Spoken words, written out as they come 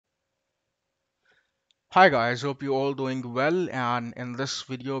Hi guys, hope you all doing well, and in this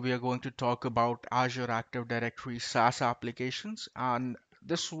video we are going to talk about Azure Active Directory SaaS applications, and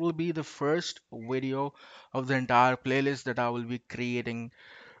this will be the first video of the entire playlist that I will be creating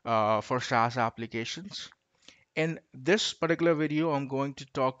for SaaS applications. In this particular video I'm going to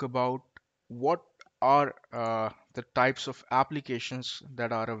talk about what are the types of applications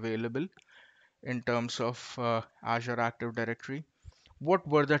that are available in terms of Azure Active Directory. What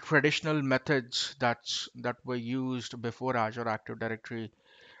were the traditional methods that were used before Azure Active Directory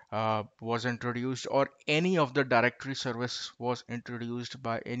was introduced, or any of the directory service was introduced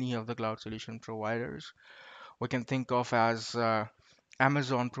by any of the cloud solution providers? We can think of as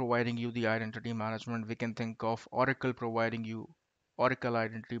Amazon providing you the identity management. We can think of Oracle providing you Oracle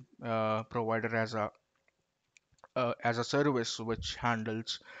Identity Provider as a service which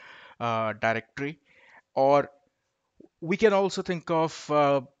handles directory, or we can also think of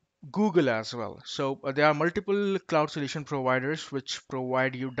Google as well. So there are multiple cloud solution providers which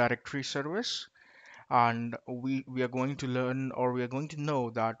provide you directory service, and we are going to learn, or we are going to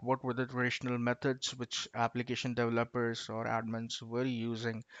know that what were the traditional methods which application developers or admins were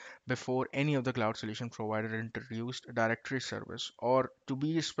using before any of the cloud solution provider introduced directory service, or to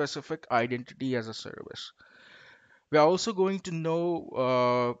be specific, identity as a service. We are also going to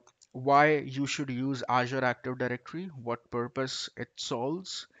know why you should use Azure Active Directory, what purpose it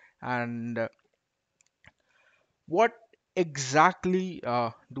solves, and what exactly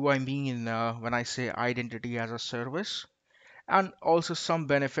do I mean when I say identity as a service, and also some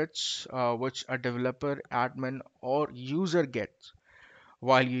benefits which a developer, admin, or user gets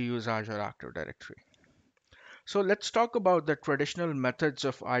while you use Azure Active Directory. So let's talk about the traditional methods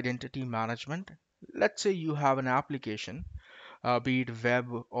of identity management. Let's say you have an application, be it web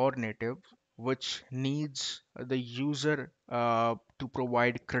or native, which needs the user to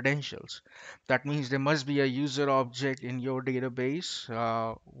provide credentials. That means there must be a user object in your database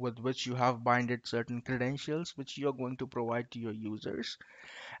with which you have binded certain credentials, which you're going to provide to your users,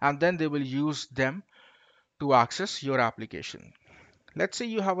 and then they will use them to access your application. Let's say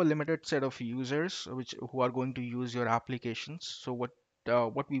you have a limited set of users which who are going to use your applications. So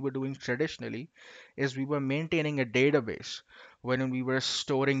what we were doing traditionally is we were maintaining a database when we were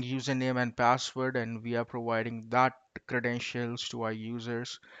storing username and password, and we are providing that credentials to our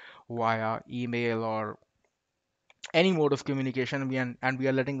users via email or any mode of communication. And we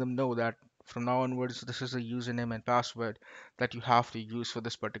are letting them know that from now onwards, this is a username and password that you have to use for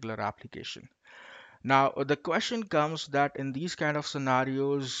this particular application. Now, the question comes that in these kind of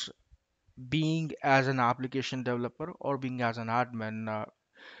scenarios, being as an application developer or being as an admin,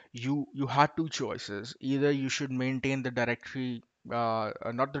 you had two choices. Either you should maintain the directory,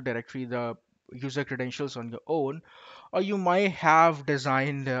 not the directory, the user credentials on your own, or you might have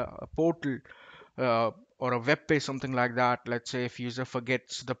designed a portal or a web page, something like that. Let's say if user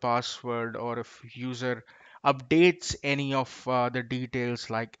forgets the password, or if user updates any of the details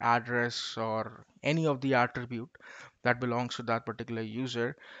like address or any of the attribute that belongs to that particular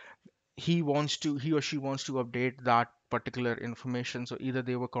user, he or she wants to update that particular information. So either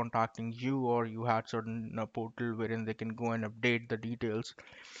they were contacting you, or you had certain portal wherein they can go and update the details.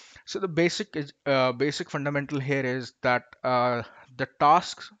 So the basic fundamental here is that the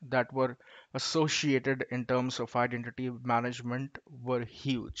tasks that were associated in terms of identity management were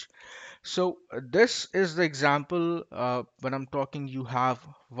huge. So this is the example when I'm talking you have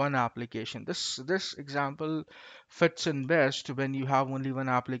one application. This example fits in best when you have only one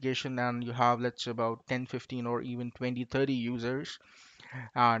application and you have, let's say, about 10, 15, or even 20, 30 users.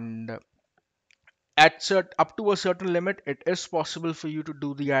 And up to a certain limit, it is possible for you to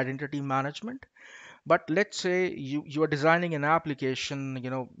do the identity management. But let's say you are designing an application,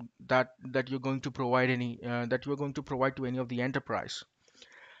 that you're going to provide that you're going to provide to any of the enterprise.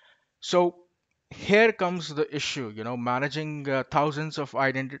 So here comes the issue. Managing thousands of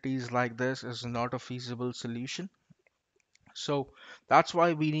identities like this is not a feasible solution. So that's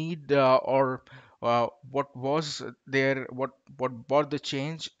why we need, or what was there, what brought the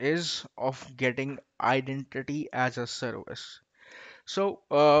change is of getting identity as a service.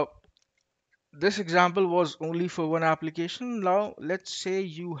 So this example was only for one application. Now let's say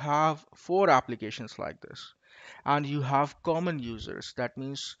you have four applications like this, and you have common users. That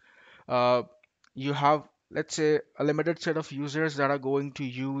means uh, you have, let's say, a limited set of users that are going to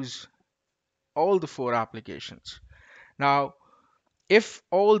use all the four applications. Now, if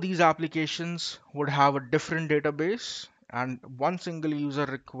all these applications would have a different database, and one single user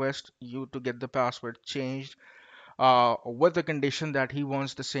requests you to get the password changed, with the condition that he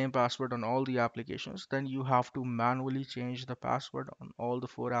wants the same password on all the applications, then you have to manually change the password on all the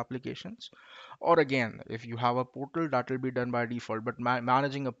four applications. Or again, if you have a portal, that will be done by default. But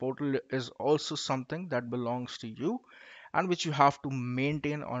managing a portal is also something that belongs to you and which you have to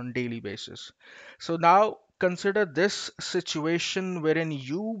maintain on daily basis. So now consider this situation wherein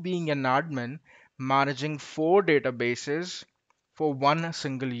you being an admin managing four databases for one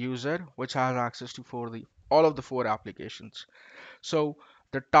single user which has access to all of the four applications. So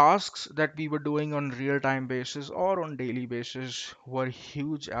the tasks that we were doing on real-time basis or on daily basis were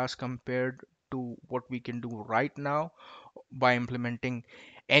huge as compared to what we can do right now by implementing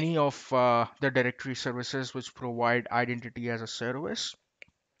any of the directory services which provide identity as a service.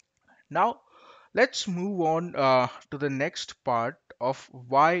 Now, let's move on to the next part of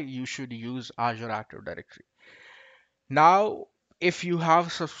why you should use Azure Active Directory. Now, if you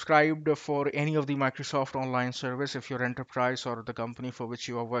have subscribed for any of the Microsoft Online service, if your enterprise or the company for which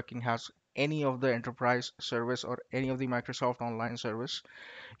you are working has any of the enterprise service or any of the Microsoft Online service,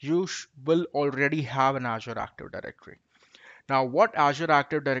 you will already have an Azure Active Directory. Now, what Azure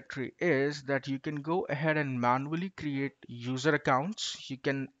Active Directory is that you can go ahead and manually create user accounts. You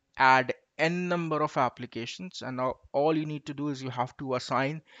can add n number of applications, and now all you need to do is you have to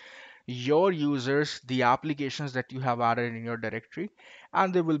assign your users the applications that you have added in your directory,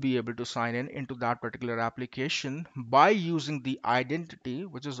 and they will be able to sign in into that particular application by using the identity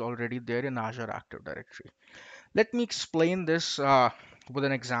which is already there in Azure Active Directory. Let me explain this with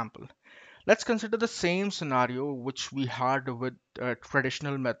an example. Let's consider the same scenario which we had with a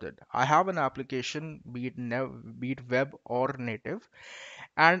traditional method. I have an application, be it web or native,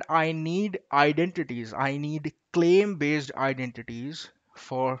 and I need identities. I need claim-based identities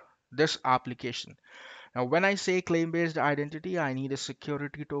for this application. Now, when I say claim-based identity, I need a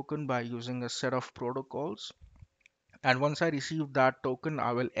security token by using a set of protocols. And once I receive that token,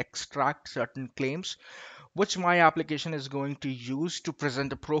 I will extract certain claims, which my application is going to use to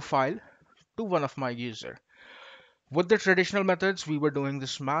present a profile to one of my user. With the traditional methods, we were doing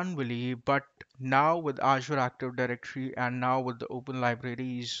this manually, but now with Azure Active Directory and now with the open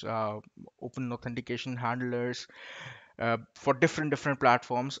libraries, open authentication handlers for different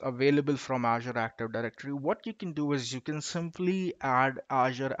platforms available from Azure Active Directory, what you can do is you can simply add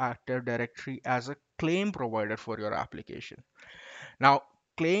Azure Active Directory as a claim provider for your application. Now,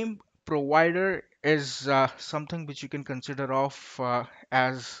 claim provider is something which you can consider of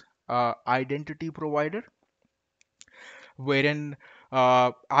as identity provider, wherein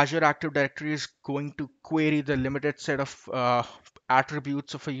Azure Active Directory is going to query the limited set of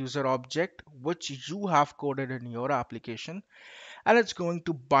attributes of a user object which you have coded in your application, and it's going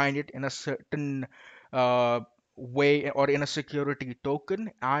to bind it in a certain uh, way or in a security token,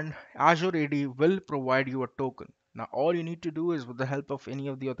 and Azure AD will provide you a token. Now, all you need to do is with the help of any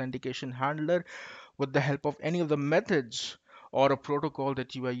of the authentication handler, with the help of any of the methods or a protocol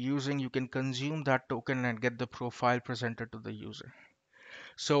that you are using, you can consume that token and get the profile presented to the user.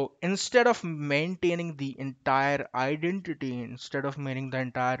 So instead of maintaining the entire identity, instead of maintaining the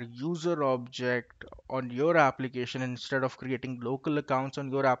entire user object on your application, instead of creating local accounts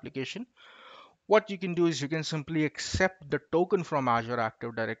on your application, what you can do is you can simply accept the token from Azure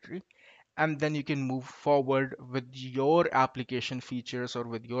Active Directory, and then you can move forward with your application features or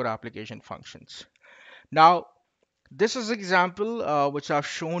with your application functions. Now, this is example which I've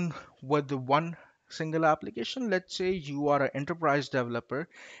shown with the one single application. Let's say you are an enterprise developer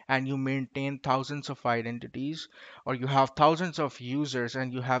and you maintain thousands of identities, or you have thousands of users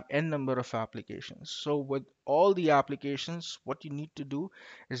and you have n number of applications. So with all the applications, what you need to do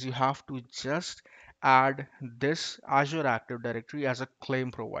is you have to just add this Azure Active Directory as a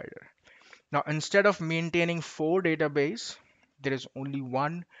claim provider. Now, instead of maintaining four database, there is only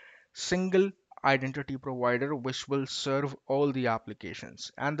one single identity provider which will serve all the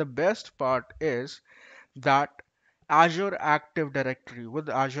applications. And the best part is that with Azure Active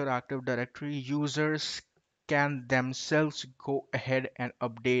Directory, users can themselves go ahead and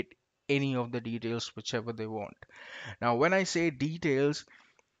update any of the details whichever they want. Now, when I say details,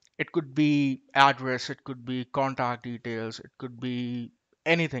 it could be address, it could be contact details, it could be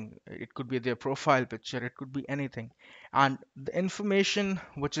anything. It could be their profile picture, it could be anything. And the information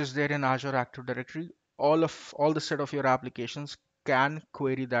which is there in Azure Active Directory, all the set of your applications can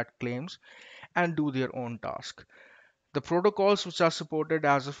query that claims and do their own task. The protocols which are supported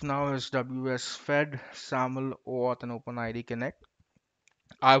as of now is WS Fed, SAML, OAuth, and OpenID Connect.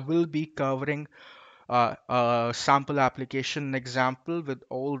 I will be covering a sample application example with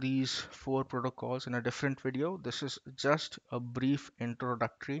all these four protocols in a different video. This is just a brief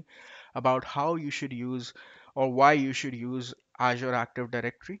introductory about how you should use or why you should use Azure Active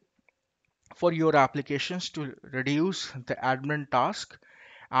Directory for your applications to reduce the admin task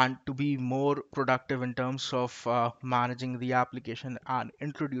and to be more productive in terms of managing the application and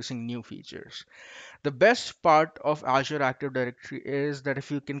introducing new features. The best part of Azure Active Directory is that if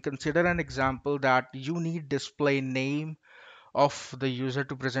you can consider an example that you need display name of the user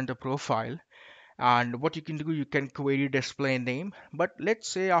to present a profile, and what you can do, you can query display name. But let's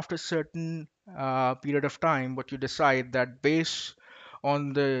say after certain period of time, what you decide that based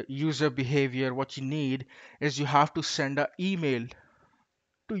on the user behavior, what you need is you have to send an email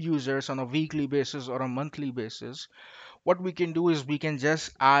to users on a weekly basis or a monthly basis. What we can do is we can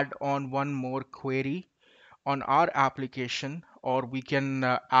just add on one more query on our application, or we can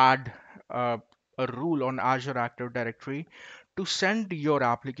add uh, a rule on Azure Active Directory to send your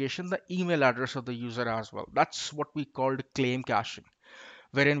application the email address of the user as well. That's what we called claim caching,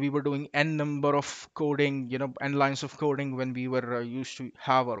 wherein we were doing n number of coding, n lines of coding when we were used to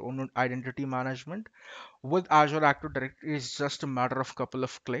have our own identity management. With Azure Active Directory, it's just a matter of couple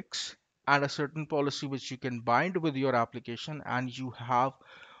of clicks and a certain policy which you can bind with your application, and you have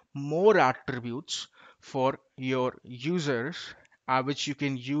more attributes for your users, which you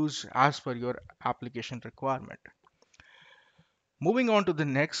can use as per your application requirement. Moving on to the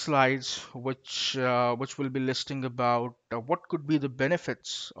next slides, which will be listing about what could be the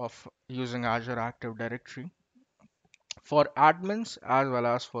benefits of using Azure Active Directory for admins as well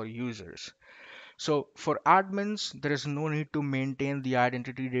as for users. So for admins, there is no need to maintain the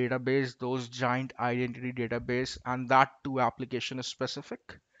identity database, those giant identity database, and that too application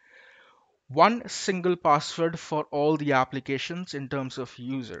specific. One single password for all the applications in terms of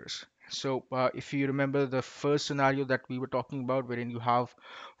users. So if you remember the first scenario that we were talking about, wherein you have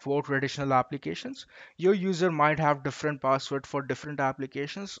four traditional applications, your user might have different password for different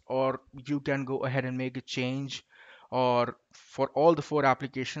applications, or you can go ahead and make a change or for all the four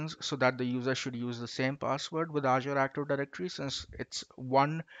applications so that the user should use the same password with Azure Active Directory, since it's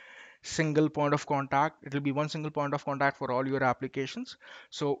one single point of contact. It will be one single point of contact for all your applications.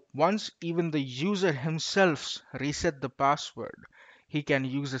 So once even the user himself reset the password, he can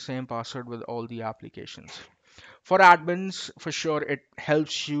use the same password with all the applications. For admins, for sure, it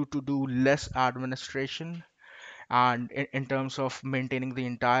helps you to do less administration and in terms of maintaining the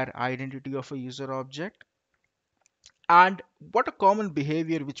entire identity of a user object. And what a common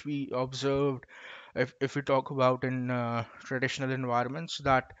behavior which we observed, if we talk about in traditional environments,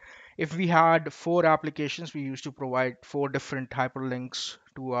 that if we had four applications, we used to provide four different hyperlinks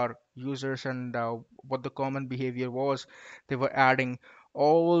to our users, and what the common behavior was, they were adding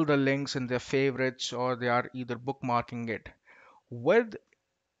all the links in their favorites, or they are either bookmarking it. With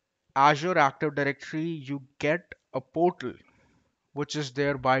Azure Active Directory, you get a portal which is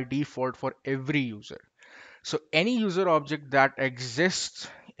there by default for every user. So any user object that exists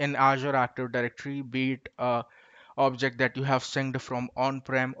in Azure Active Directory, be it a object that you have synced from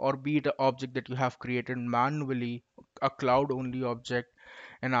on-prem, or be it an object that you have created manually, a cloud-only object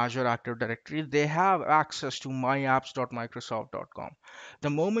in Azure Active Directory, they have access to myapps.microsoft.com. The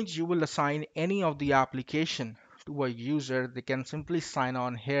moment you will assign any of the application to a user, they can simply sign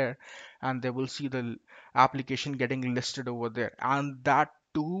on here and they will see the application getting listed over there, and that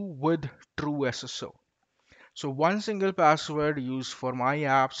too with true SSO. So one single password used for my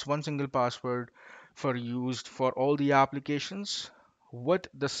apps, one single password for used for all the applications, with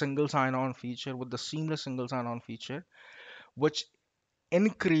the single sign-on feature, with the seamless single sign-on feature, which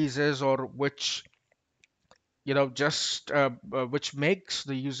increases, or which just which makes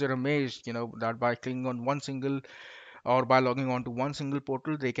the user amazed, that by clicking on one single, or by logging on to one single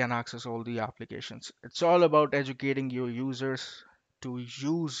portal, they can access all the applications. It's all about educating your users to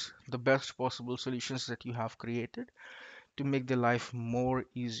use the best possible solutions that you have created to make their life more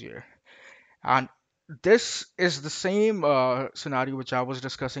easier. And this is the same scenario which I was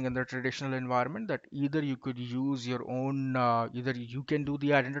discussing in the traditional environment, that either you could use your own, either you can do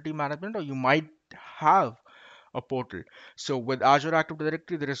the identity management, or you might have a portal. So with Azure Active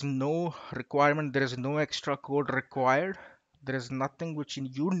Directory, there is no requirement, there is no extra code required. There is nothing which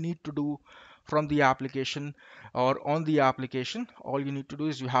you need to do from the application or on the application. All you need to do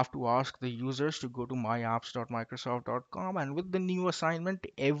is you have to ask the users to go to myapps.microsoft.com, and with the new assignment,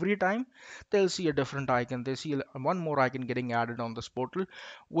 every time they'll see a different icon. They see one more icon getting added on this portal,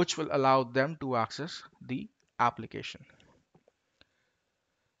 which will allow them to access the application.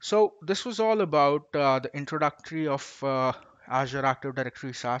 So this was all about the introductory of Azure Active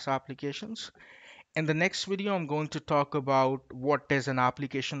Directory SaaS applications. In the next video, I'm going to talk about what is an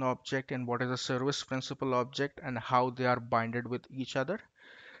application object and what is a service principal object, and how they are binded with each other.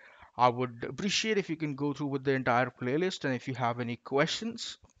 I would appreciate if you can go through with the entire playlist. And if you have any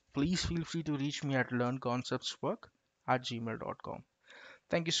questions, please feel free to reach me at learnconceptswork@gmail.com.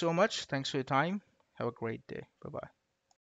 Thank you so much. Thanks for your time. Have a great day. Bye bye.